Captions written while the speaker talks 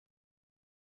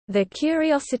The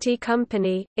Curiosity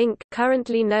Company, Inc.,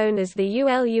 currently known as the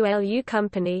ULULU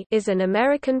Company, is an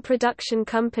American production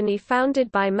company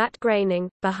founded by Matt Groening,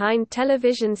 behind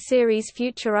television series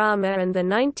Futurama and the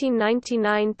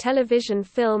 1999 television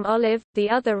film Olive, the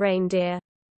Other Reindeer.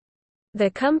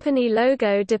 The company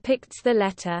logo depicts the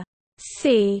letter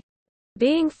C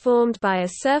being formed by a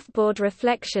surfboard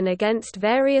reflection against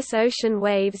various ocean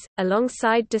waves,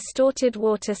 alongside distorted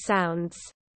water sounds.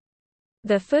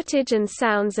 The footage and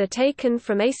sounds are taken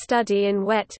from A Study in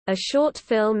Wet, a short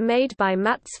film made by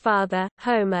Matt's father,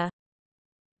 Homer.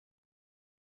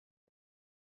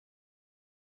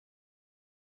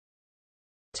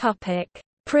 Topic: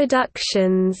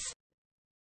 Productions.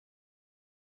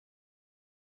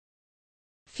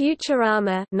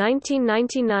 Futurama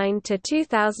 1999 to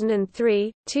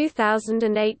 2003,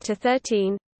 2008 to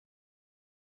 13.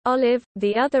 Olive,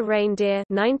 the Other Reindeer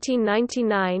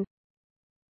 1999.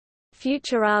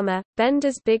 Futurama,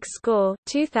 Bender's Big Score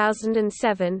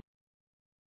 2007.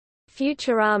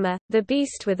 Futurama, The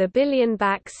Beast with a Billion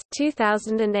Backs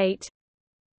 2008.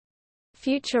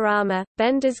 Futurama,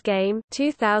 Bender's Game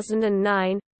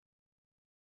 2009.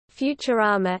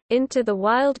 Futurama, Into the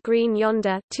Wild Green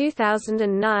Yonder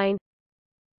 2009.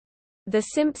 The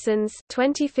Simpsons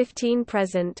 2015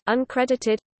 present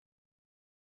uncredited.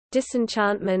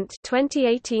 Disenchantment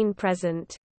 2018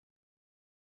 present.